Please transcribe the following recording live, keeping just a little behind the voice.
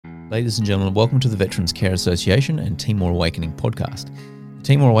Ladies and gentlemen, welcome to the Veterans Care Association and Timor Awakening podcast. The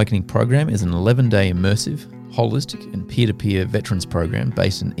Timor Awakening program is an 11-day immersive, holistic and peer-to-peer veterans program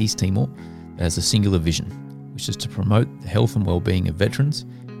based in East Timor that has a singular vision, which is to promote the health and well-being of veterans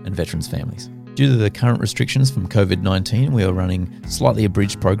and veterans' families. Due to the current restrictions from COVID-19, we are running slightly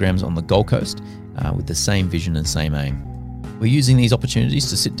abridged programs on the Gold Coast with the same vision and same aim. We're using these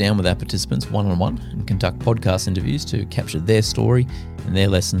opportunities to sit down with our participants one-on-one and conduct podcast interviews to capture their story and their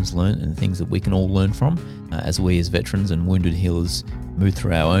lessons learned and things that we can all learn from as we as veterans and wounded healers move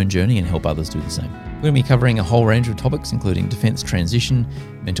through our own journey and help others do the same. We're going to be covering a whole range of topics including defence transition,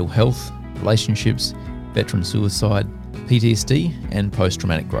 mental health, relationships, veteran suicide, PTSD and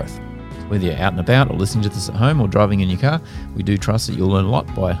post-traumatic growth. Whether you're out and about or listening to this at home or driving in your car, we do trust that you'll learn a lot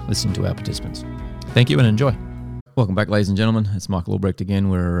by listening to our participants. Thank you and enjoy. Welcome back, ladies and gentlemen. It's Michael Albrecht again.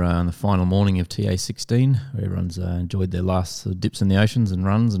 We're on the final morning of TA16, where everyone's enjoyed their last dips in the oceans and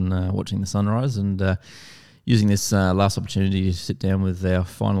runs and watching the sunrise, and using this last opportunity to sit down with our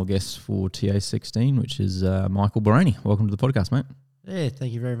final guest for TA16, which is Michael Boraney. Welcome to the podcast, mate. Yeah,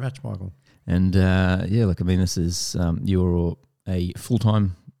 thank you very much, Michael. And this is you're a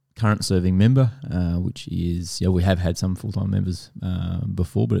full-time current serving member, which is we have had some full-time members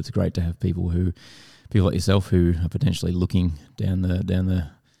before, but it's great to have people like yourself who are potentially looking down the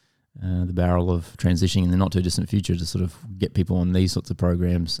barrel of transitioning in the not too distant future to sort of get people on these sorts of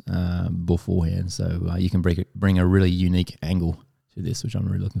programs beforehand. So you can bring a really unique angle to this, which I'm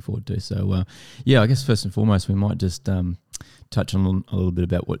really looking forward to. So I guess first and foremost, we might just touch on a little bit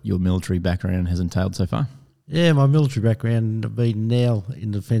about what your military background has entailed so far. Yeah, my military background, I've been now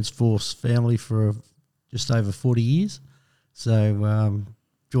in the Defence Force family for just over 40 years. So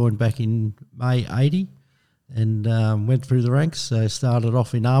joined back in May 80 and went through the ranks. So started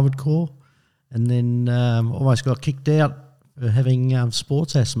off in Armoured Corps and then almost got kicked out for having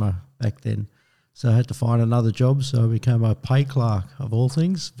sports asthma back then. So I had to find another job. So I became a pay clerk of all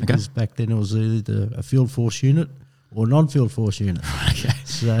things because back then it was either a field force unit or non-field force unit. Okay.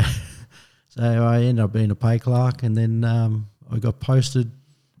 So I ended up being a pay clerk, and then I got posted,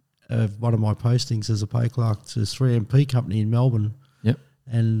 one of my postings as a pay clerk to 3MP Company in Melbourne. Yep.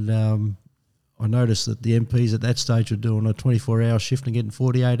 And I noticed that the MPs at that stage were doing a 24-hour shift and getting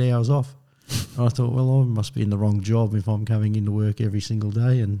 48 hours off. And I thought, well, I must be in the wrong job if I'm coming into work every single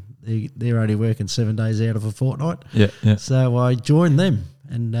day, and they're only working 7 days out of a fortnight. Yeah. So I joined them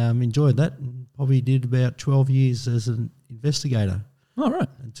and enjoyed that, and probably did about 12 years as an investigator. All right.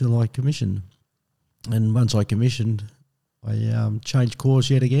 Until I commissioned. And once I commissioned, I changed course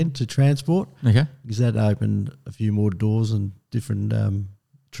yet again to transport. Okay. Because that opened a few more doors and different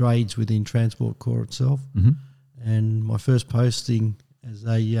trades within Transport Corps itself. Mm-hmm. And my first posting as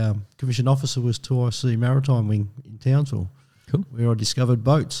a commissioned officer was 2IC Maritime Wing in Townsville. Cool. Where I discovered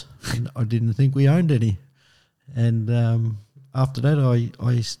boats. And I didn't think we owned any. And after that,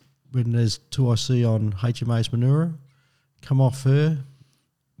 I went as 2IC on HMAS Manura, come off her,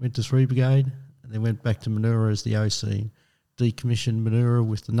 went to 3 Brigade, and then went back to Manura as the OC. Decommissioned Manura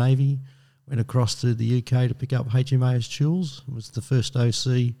with the Navy, went across to the UK to pick up HMAS Chills. Was the first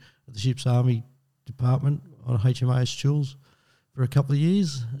OC of the Ship's Army Department on HMAS Chills for a couple of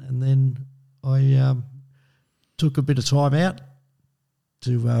years, and then I took a bit of time out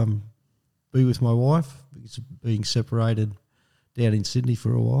to be with my wife, because of being separated down in Sydney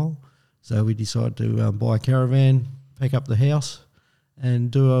for a while. So we decided to buy a caravan, pack up the house, and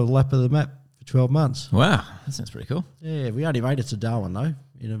do a lap of the map for 12 months. Wow, that sounds pretty cool. Yeah, we only made it to Darwin, though,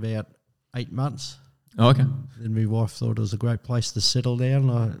 in about 8 months. Oh, okay. Then my wife thought it was a great place to settle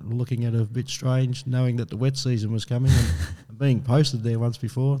down. Looking at it a bit strange, knowing that the wet season was coming and being posted there once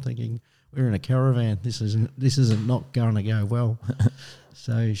before, thinking, we're in a caravan. This isn't not going to go well.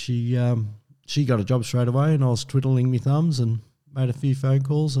 So she got a job straight away, and I was twiddling my thumbs and made a few phone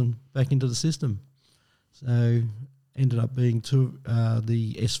calls and back into the system. So ended up being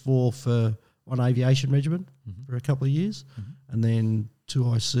the S4 for 1 Aviation Regiment for a couple of years, and then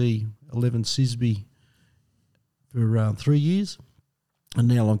 2IC 11 Sisby for 3 years, and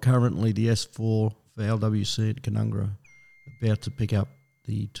now I'm currently the S4 for LWC at Canungra, about to pick up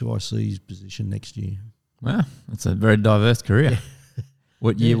the 2IC's position next year. Wow, that's a very diverse career. Yeah.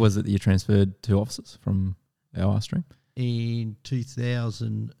 What year was it that you transferred to officers from our stream? In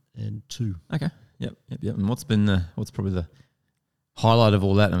 2002. Okay. Yep. And what's probably the highlight of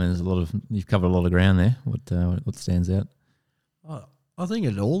all that? I mean, you've covered a lot of ground there. What stands out? I think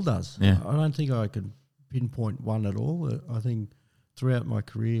it all does. Yeah. I don't think I can pinpoint one at all. I think throughout my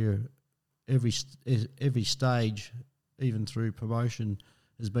career, every stage, even through promotion,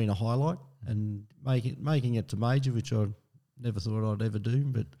 has been a highlight, and making it to major, which I never thought I'd ever do,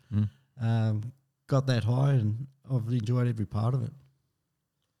 but got that high, and I've enjoyed every part of it.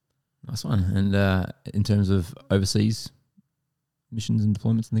 Nice one. And in terms of overseas missions and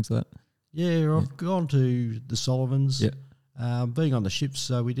deployments and things like that? Yeah, I've gone to the Sullivans. Yeah. Being on the ships,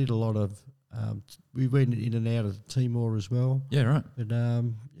 so we did a lot of. We went in and out of Timor as well. Yeah, right.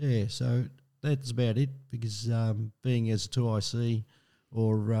 But so that's about it. Because being as a 2IC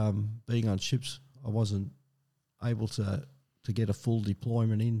or being on ships, I wasn't able to get a full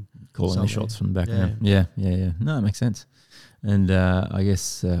deployment in. Calling the shots from the background. Yeah. No, it makes sense. And I guess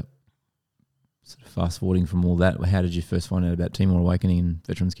sort of fast forwarding from all that, how did you first find out about Timor Awakening and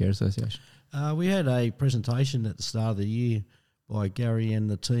Veterans Care Association? We had a presentation at the start of the year by Gary and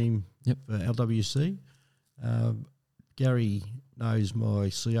the team for LWC. Gary knows my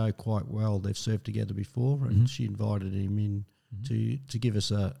CO quite well. They've served together before, and she invited him in to give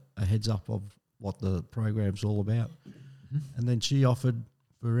us a heads up of what the program's all about. And then she offered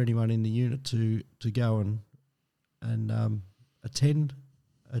for anyone in the unit to go and attend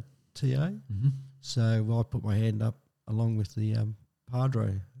a TA. So I put my hand up along with the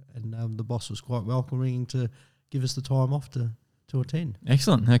Padre, and the boss was quite welcoming to give us the time off to attend.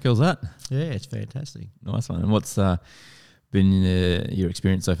 Excellent. How cool is that? Yeah, it's fantastic. Nice one. And what's been your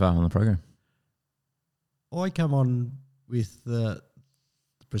experience so far on the program? I come on with the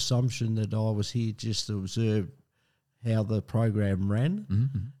presumption that I was here just to observe how the program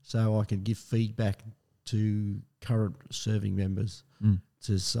ran, so I could give feedback to current serving members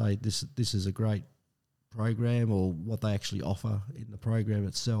to say this is a great program, or what they actually offer in the program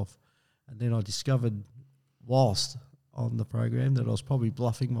itself. And then I discovered whilst on the program that I was probably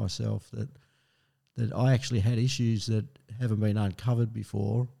bluffing myself, that I actually had issues that haven't been uncovered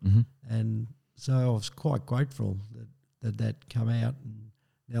before. And so I was quite grateful that come out, and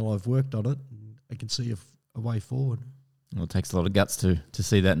now I've worked on it and I can see a way forward. Well, it takes a lot of guts to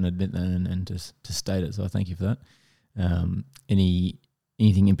see that and admit that and to state it, so I thank you for that.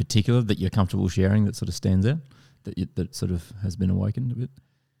 Anything in particular that you're comfortable sharing that sort of stands out, that sort of has been awakened a bit?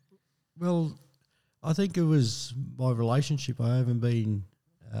 Well, I think it was my relationship. I haven't been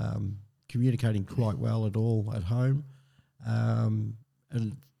communicating quite well at all at home, and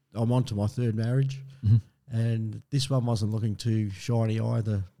I'm on to my third marriage, and this one wasn't looking too shiny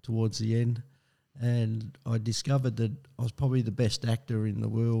either towards the end. And I discovered that I was probably the best actor in the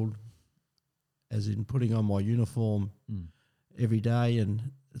world, as in putting on my uniform every day, and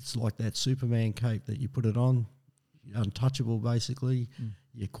it's like that Superman cape that you put it on, you're untouchable basically.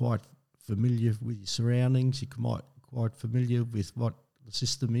 You're quite familiar with your surroundings, you're quite familiar with what the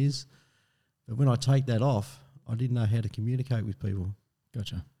system is. But when I take that off, I didn't know how to communicate with people.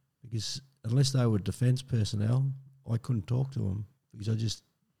 Gotcha. Because unless they were defence personnel, I couldn't talk to them, because I just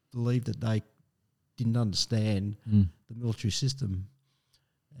believed that they didn't understand the military system.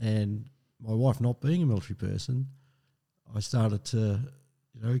 And my wife not being a military person, I started to,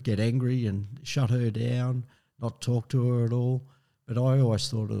 get angry and shut her down, not talk to her at all. But I always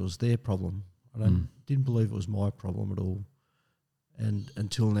thought it was their problem. I didn't believe it was my problem at all. And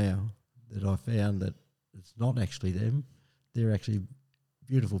until now, that I found that it's not actually them. They're actually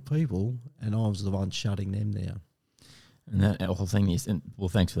beautiful people, and I was the one shutting them down. And that whole thing is, well,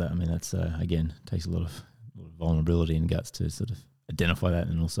 thanks for that. I mean, that's again takes a lot of vulnerability and guts to sort of identify that,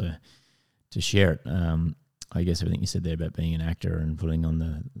 and also to share it. I guess everything you said there about being an actor and putting on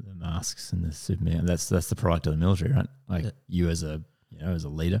the masks and the Superman, that's the product of the military, right? Like you as a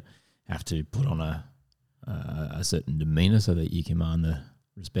leader have to put on a certain demeanor so that you command the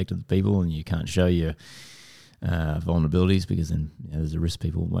respect of the people, and you can't show your vulnerabilities, because then there's a risk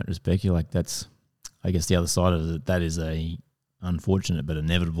people won't respect you. Like that's, I guess, the other side of it. That is a unfortunate but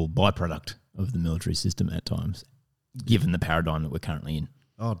inevitable byproduct of the military system at times, given the paradigm that we're currently in.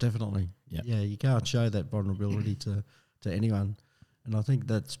 Oh, definitely. Yep. Yeah, you can't show that vulnerability to anyone, and I think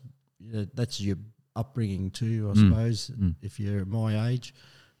that's your upbringing too. I suppose if you're my age,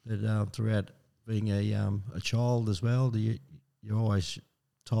 that throughout being a child as well, you're always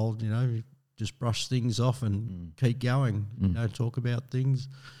told, just brush things off and keep going. Don't talk about things.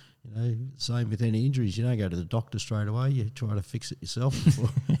 Same with any injuries. You don't go to the doctor straight away. You try to fix it yourself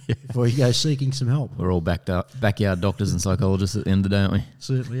before you go seeking some help. We're all backyard doctors and psychologists at the end of the day, aren't we?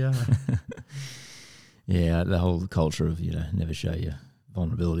 Certainly are. Yeah, the whole culture of, never show your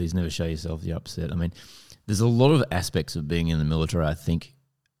vulnerabilities, never show yourself you're upset. I mean, there's a lot of aspects of being in the military, I think.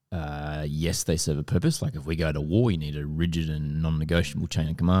 Yes, they serve a purpose. Like if we go to war, you need a rigid and non-negotiable chain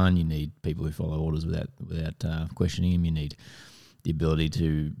of command. You need people who follow orders without questioning them. You need the ability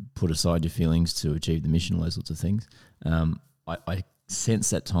to put aside your feelings to achieve the mission, all those sorts of things. I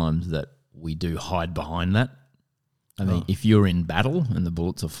sense at times that we do hide behind that. I think if you're in battle and the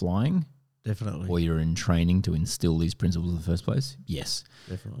bullets are flying, Definitely. or you're in training to instill these principles in the first place, yes.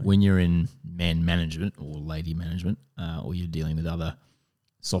 Definitely. When you're in man management or lady management, or you're dealing with other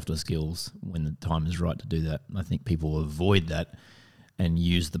softer skills, when the time is right to do that, I think people avoid that and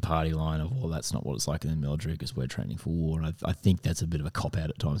use the party line of, well, that's not what it's like in the military because we're training for war. And I think that's a bit of a cop-out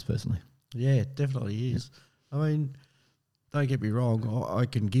at times, personally. Yeah, it definitely is. I mean, don't get me wrong, I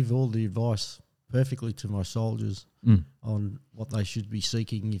can give all the advice perfectly to my soldiers on what they should be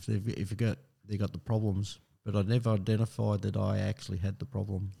seeking if they got the problems, but I never identified that I actually had the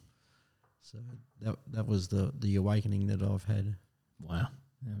problem. So that was the awakening that I've had. Wow,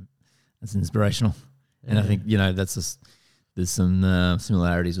 that's inspirational. And I think there's some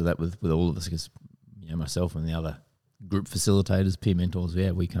similarities with that with all of us, because myself and the other group facilitators, peer mentors,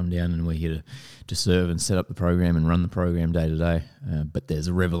 we come down and we're here to serve and set up the program and run the program day to day. But there's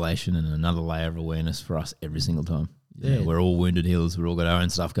a revelation and another layer of awareness for us every single time. We're all wounded healers. We've all got our own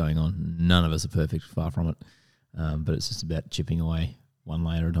stuff going on. None of us are perfect, far from it. But it's just about chipping away one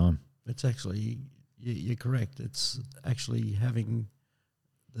layer at a time. It's actually, you're correct. It's actually having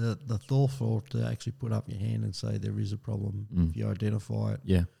the thought to actually put up your hand and say there is a problem. If you identify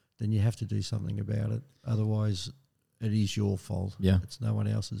it, then you have to do something about it. Otherwise, it is your fault. Yeah. It's no one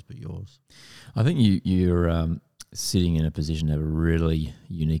else's but yours. I think you're sitting in a position to have a really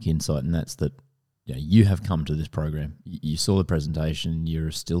unique insight, and that's that you have come to this program. You saw the presentation,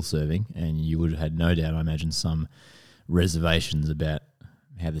 you're still serving, and you would have had no doubt, I imagine, some reservations about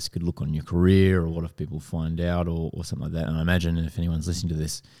how this could look on your career, or what if people find out, or something like that. And I imagine if anyone's listening to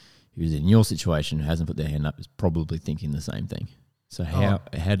this who's in your situation, who hasn't put their hand up, is probably thinking the same thing. So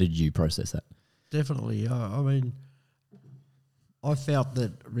how did you process that? Definitely. I mean, I felt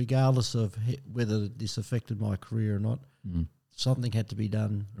that regardless of whether this affected my career or not, something had to be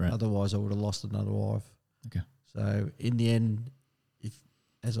done. Right. Otherwise, I would have lost another wife. Okay. So in the end,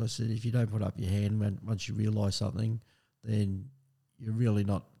 as I said, if you don't put up your hand once you realise something, then you're really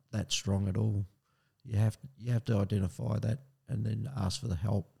not that strong at all. You have to identify that and then ask for the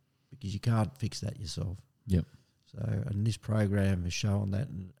help, because you can't fix that yourself. Yep. So, and this program has shown that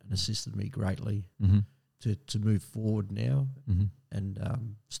and assisted me greatly to move forward now and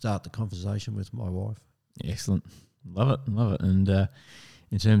start the conversation with my wife. Excellent. Love it. And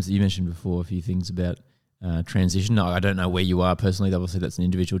in terms that you mentioned before, a few things about transition. I don't know where you are personally. Obviously, that's an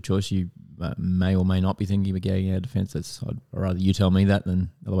individual choice. You may or may not be thinking of getting out of defence. I'd rather you tell me that than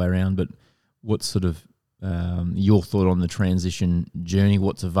the other way around. But what's sort of your thought on the transition journey?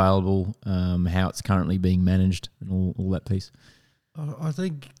 What's available? How it's currently being managed, and all that piece? I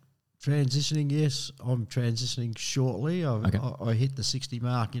think transitioning, yes, I'm transitioning shortly. I hit the 60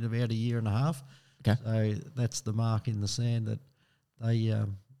 mark in about a year and a half. Okay. So that's the mark in the sand that they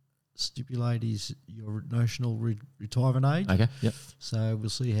stipulate is your notional retirement age. Okay, yep. So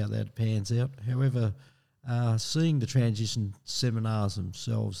we'll see how that pans out. However, seeing the transition seminars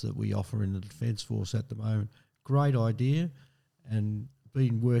themselves that we offer in the Defence Force at the moment, great idea, and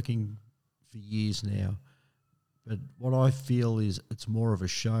been working for years now. But what I feel is it's more of a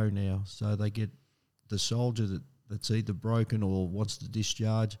show now. So they get the soldier that's either broken or wants to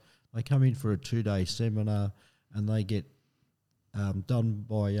discharge. They come in for a 2-day seminar and they get done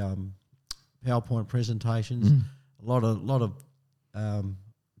by PowerPoint presentations. A lot of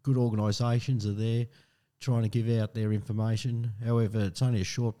good organisations are there trying to give out their information. However, it's only a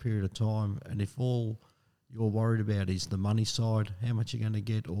short period of time, and if all you're worried about is the money side, how much you're going to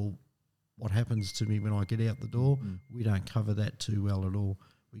get, or what happens to me when I get out the door, we don't cover that too well at all.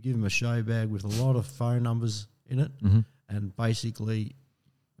 We give them a show bag with a lot of phone numbers in it, and basically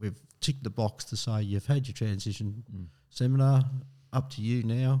we've ticked the box to say you've had your transition seminar, up to you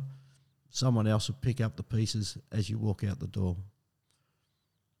now. Someone else will pick up the pieces as you walk out the door.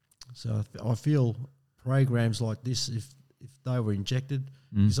 So I feel programs like this, if they were injected,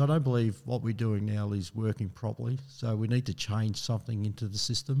 because I don't believe what we're doing now is working properly, so we need to change something into the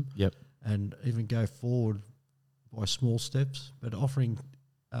system. Yep. And even go forward by small steps, but offering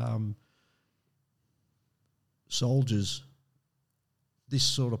soldiers this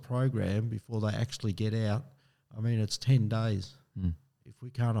sort of program before they actually get out. I mean, it's 10 days. If we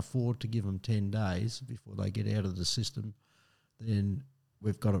can't afford to give them 10 days before they get out of the system, then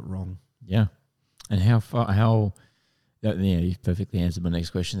we've got it wrong. Yeah. And you perfectly answered my next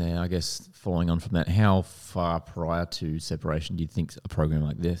question there. I guess following on from that, how far prior to separation do you think a program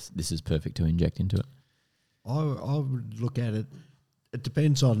like this is perfect to inject into it? I would look at it, it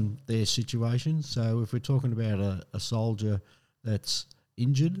depends on their situation. So if we're talking about a soldier that's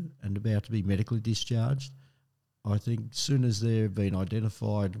injured and about to be medically discharged, I think as soon as they've been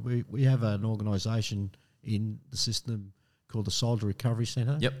identified, we have an organisation in the system called the Soldier Recovery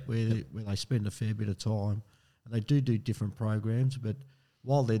Centre, where they spend a fair bit of time. And they do different programs, but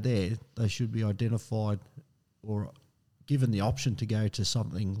while they're there, they should be identified or given the option to go to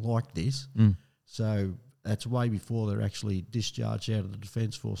something like this. So that's way before they're actually discharged out of the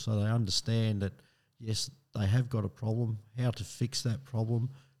Defence Force, so they understand that, yes, they have got a problem, how to fix that problem,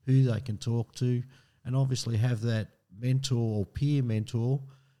 who they can talk to, and obviously have that mentor or peer mentor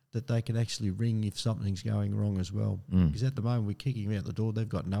that they can actually ring if something's going wrong as well. Because at the moment we're kicking them out the door, they've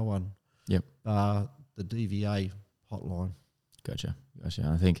got no one. The DVA hotline. Gotcha.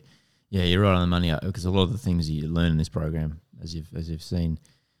 I think, you're right on the money, because a lot of the things you learn in this program, as you've seen,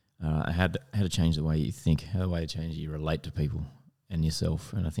 how to change the way you think, how the way to change you relate to people and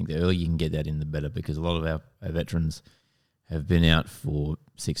yourself. And I think the earlier you can get that in, the better, because a lot of our veterans have been out for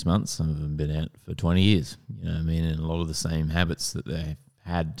 6 months. Some of them have been out for 20 years. You know what I mean? And a lot of the same habits that they've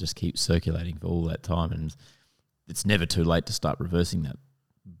had just keep circulating for all that time. And it's never too late to start reversing that.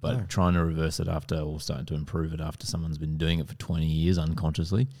 But trying to reverse it after, or starting to improve it after someone's been doing it for 20 years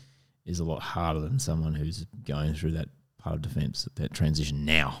unconsciously, is a lot harder than someone who's going through that part of defence, that transition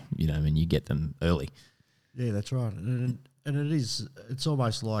now. You know, I mean, you get them early. Yeah, that's right. And it's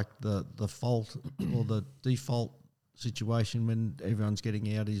almost like the fault or the default situation when everyone's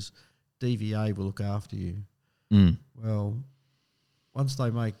getting out is DVA will look after you. Well, once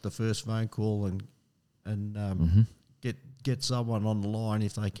they make the first phone call and get someone on the line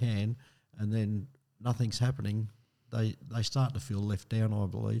if they can, and then nothing's happening, they start to feel left down, I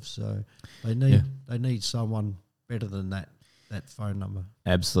believe. So they need someone better than that phone number.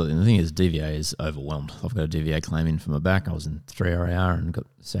 Absolutely. And the thing is, DVA is overwhelmed. I've got a DVA claim in for my back. I was in 3RAR and got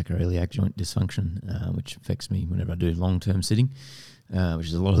sacroiliac joint dysfunction, which affects me whenever I do long-term sitting, which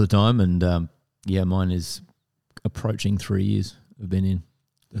is a lot of the time. And mine is approaching 3 years I've been in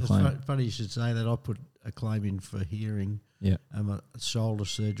the claim. Funny you should say that. I put a claim in for hearing. A shoulder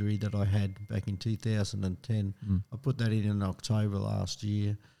surgery that I had back in 2010. I put that in October last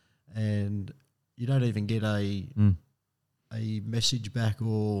year, and you don't even get a message back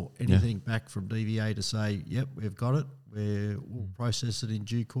or anything back from DVA to say, yep, we've got it, we'll process it in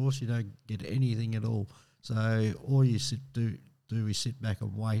due course. You don't get anything at all. So all you do is sit back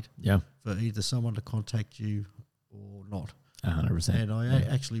and wait for either someone to contact you or not. 100%. And I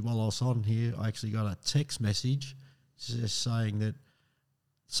actually, while I was on here, I actually got a text message just saying that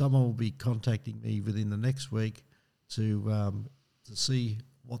someone will be contacting me within the next week to see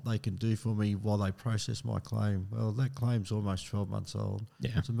what they can do for me while they process my claim. Well, that claim's almost 12 months old.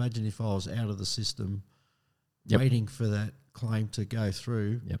 So imagine if I was out of the system waiting for that claim to go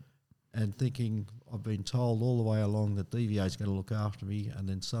through and thinking I've been told all the way along that DVA is going to look after me, and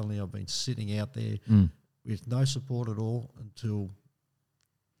then suddenly I've been sitting out there with no support at all until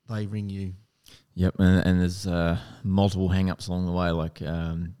they ring you. Yep, and there's multiple hang-ups along the way. Like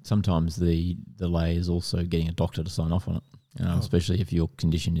sometimes the delay is also getting a doctor to sign off on it, especially if your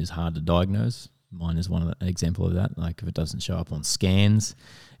condition is hard to diagnose. Mine is an example of that. Like if it doesn't show up on scans,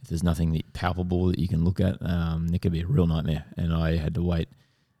 if there's nothing palpable that you can look at, it could be a real nightmare. And I had to wait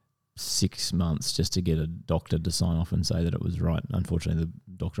 6 months just to get a doctor to sign off and say that it was right. Unfortunately, the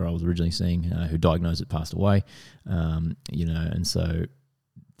doctor I was originally seeing who diagnosed it passed away, and so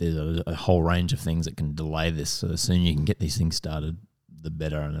there's a whole range of things that can delay this. So the sooner you can get these things started, the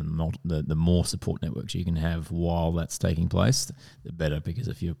better, and the more support networks you can have while that's taking place, the better, because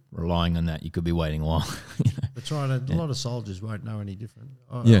if you're relying on that, you could be waiting a while. That's right. A lot of soldiers won't know any different.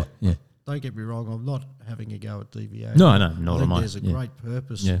 Don't get me wrong, I'm not having a go at DVA. No, not am I. There's a great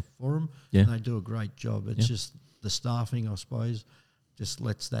purpose for them, and they do a great job. It's just the staffing, I suppose, just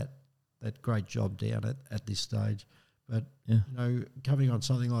lets that great job down at this stage. But, coming on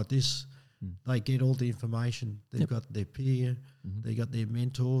something like this, they get all the information. They've got their peer, they've got their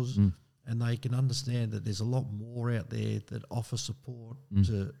mentors, and they can understand that there's a lot more out there that offer support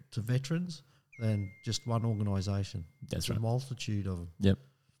to veterans than just one organisation. That's right. A multitude of them. Yep.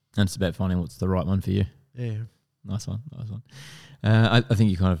 And it's about finding what's the right one for you. Yeah. Nice one. I think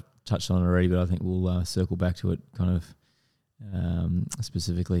you kind of touched on it already, but I think we'll circle back to it kind of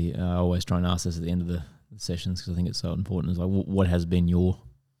specifically. I always try and ask this at the end of the sessions because I think it's so important. Is like, what has been your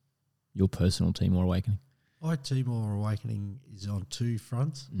personal Timor awakening? My Timor awakening is on two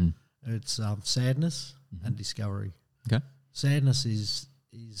fronts. It's sadness and discovery. Okay. Sadness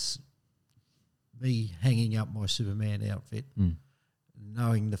is me hanging up my Superman outfit,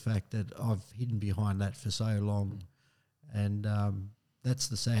 knowing the fact that I've hidden behind that for so long, and that's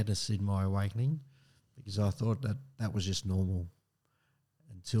the sadness in my awakening, because I thought that was just normal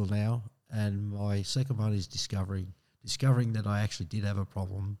until now. And my second one is discovering that I actually did have a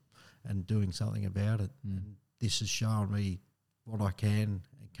problem, and doing something about it. And this has shown me what I can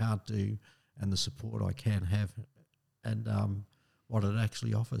and can't do, and the support I can have, and what it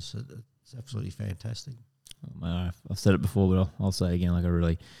actually offers. It's absolutely fantastic. Oh, man, I've said it before, but I'll say it again. Like, I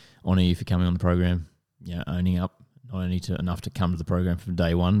really honour you for coming on the program. Owning up not only enough to come to the program from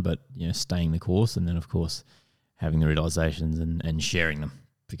day one, but staying the course, and then of course having the realizations and sharing them.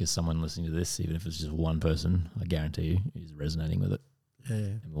 Because someone listening to this, even if it's just one person, I guarantee you, is resonating with it. Yeah,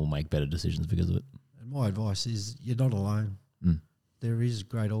 and will make better decisions because of it. And my advice is, you're not alone. There is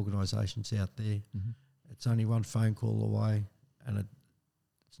great organisations out there. It's only one phone call away, and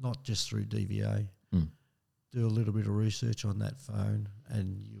it's not just through DVA. Do a little bit of research on that phone,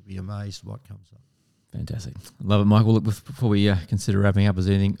 and you'll be amazed what comes up. Fantastic. Love it, Michael. Look, before we consider wrapping up, is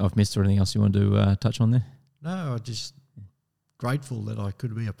there anything I've missed or anything else you want to touch on there? No, I'm just grateful that I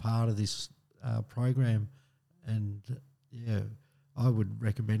could be a part of this program, and I would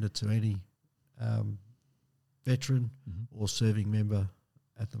recommend it to any veteran or serving member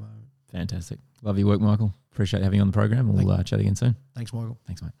at the moment. Fantastic. Love your work, Michael. Appreciate having you on the program. We'll chat again soon. Thanks, Michael.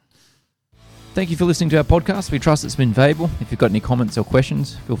 Thanks, mate. Thank you for listening to our podcast. We trust it's been valuable. If you've got any comments or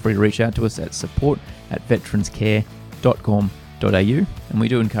questions, feel free to reach out to us at support@veteranscare.com.au. And we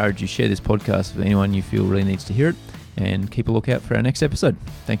do encourage you to share this podcast with anyone you feel really needs to hear it, and keep a lookout for our next episode.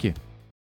 Thank you.